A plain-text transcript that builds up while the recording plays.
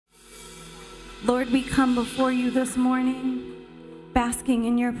Lord, we come before you this morning, basking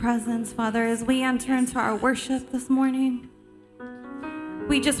in your presence, Father, as we enter into our worship this morning.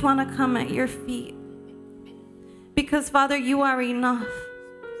 We just want to come at your feet because, Father, you are enough.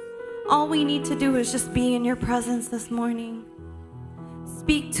 All we need to do is just be in your presence this morning.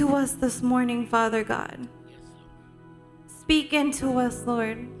 Speak to us this morning, Father God. Speak into us,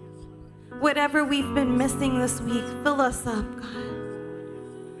 Lord. Whatever we've been missing this week, fill us up, God.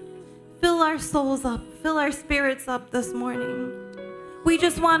 Fill our souls up. Fill our spirits up this morning. We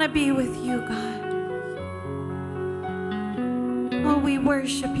just want to be with you, God. Oh, we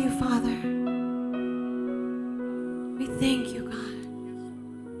worship you, Father. We thank you, God.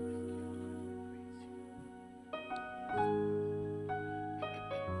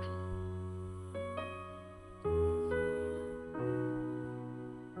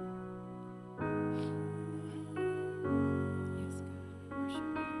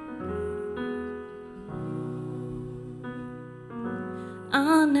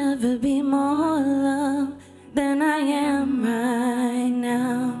 I'll never be more loved than I am right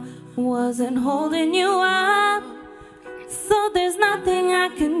now. Wasn't holding you up, so there's nothing I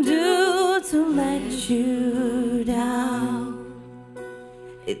can do to let you down.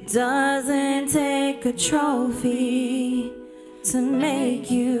 It doesn't take a trophy to make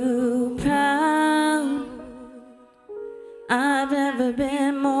you proud. I've never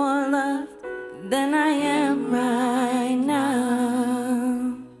been more loved than I am right now.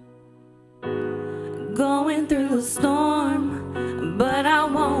 Going through the storm, but I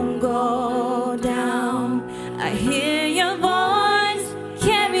won't go down. I hear your voice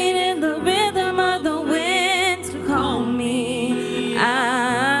carried in the rhythm of the wind to call me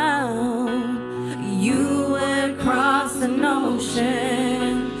out. You would cross an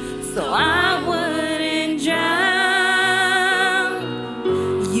ocean so I wouldn't drown.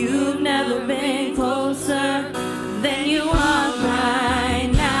 You've never been closer than you are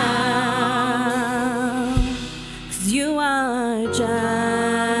right now. 'Cause you are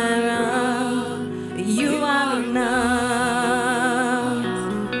Jireh, you are enough.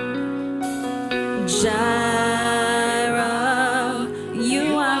 Jireh,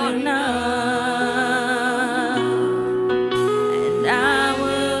 you are enough. And I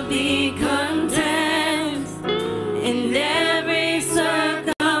will be content in every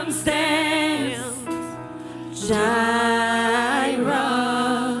circumstance. Jireh,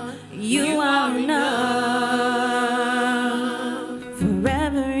 you are enough.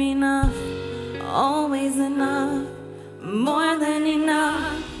 Forever enough, always enough, more than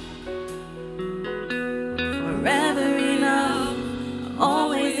enough. Forever enough,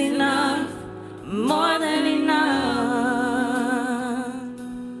 always enough, more than enough.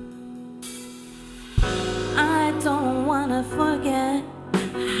 I don't wanna forget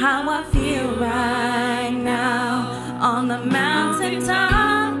how I feel right now on the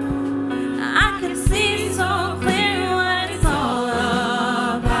mountaintop. I can see so clear what it's all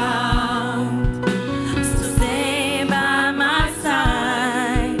about. So stay by my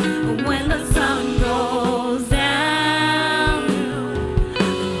side when the sun goes down.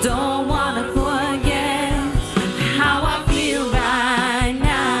 Don't wanna forget how I feel right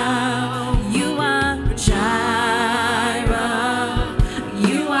now. You are Jireh,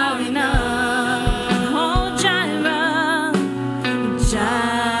 you are enough. Oh, Jireh,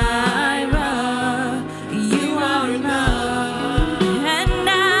 Jireh, you are enough.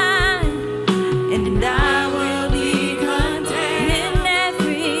 And I will be content in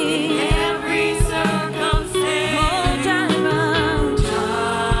every circumstance. Oh, Jireh,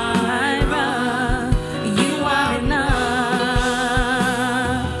 Jireh, you are enough.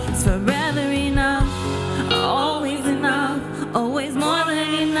 It's forever enough, always enough, always more than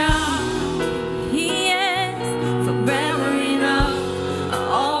enough. He is forever enough,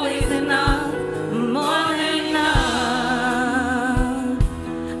 always enough, more than enough.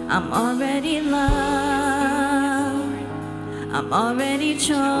 I'm already loved, I'm already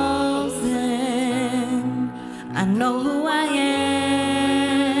chosen. I know who I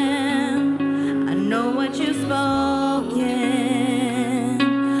am, I know what you've spoken.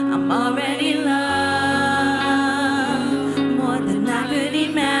 I'm already loved, more than I could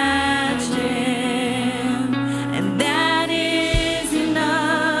imagine, and that is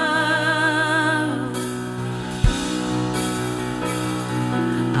enough.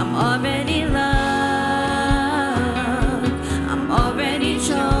 I'm already loved, I'm already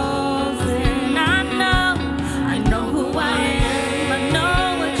chosen. I know who I am, I know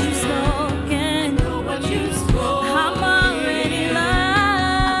what you've spoken.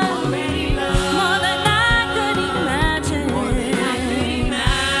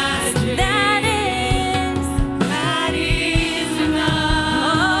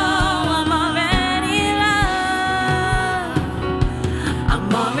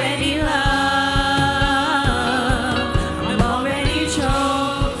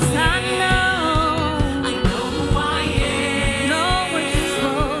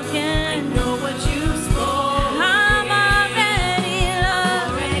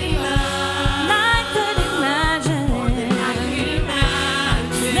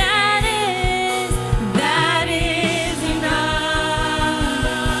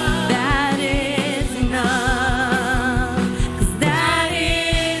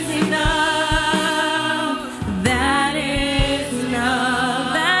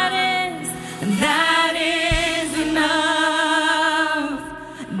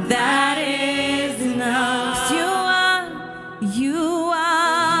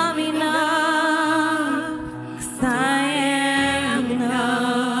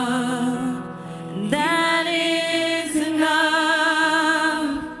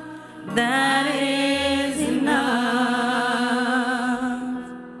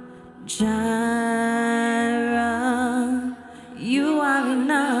 are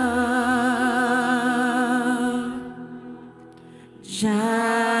enough. Jireh,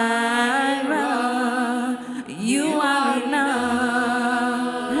 you are enough.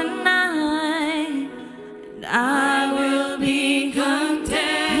 And I will be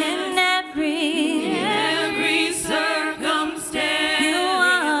content in every circumstance. You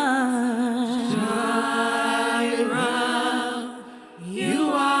are Jireh, you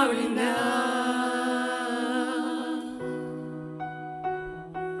are enough.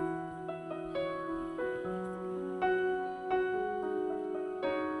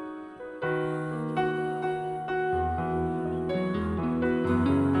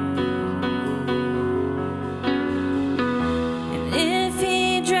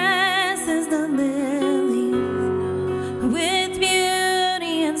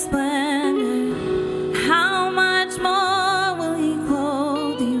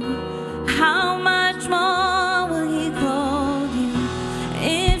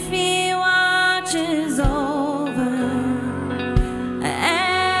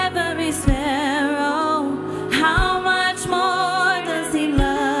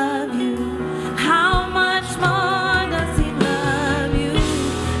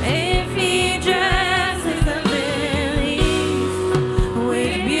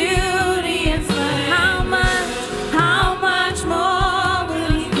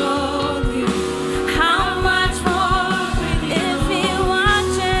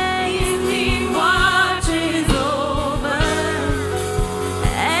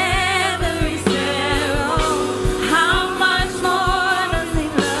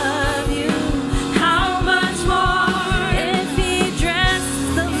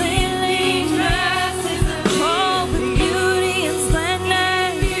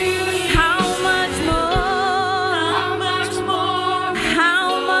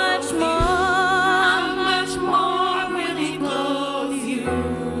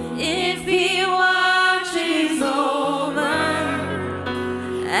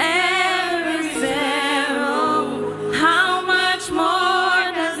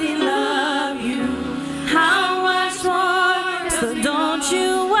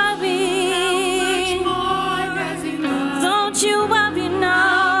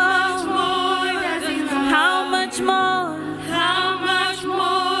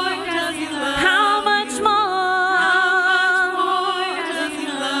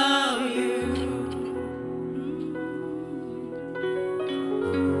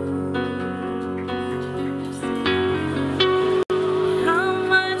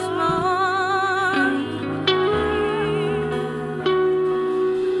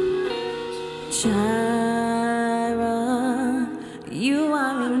 Jireh, you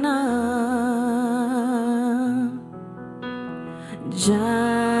are enough.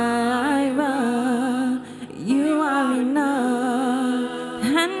 Jireh.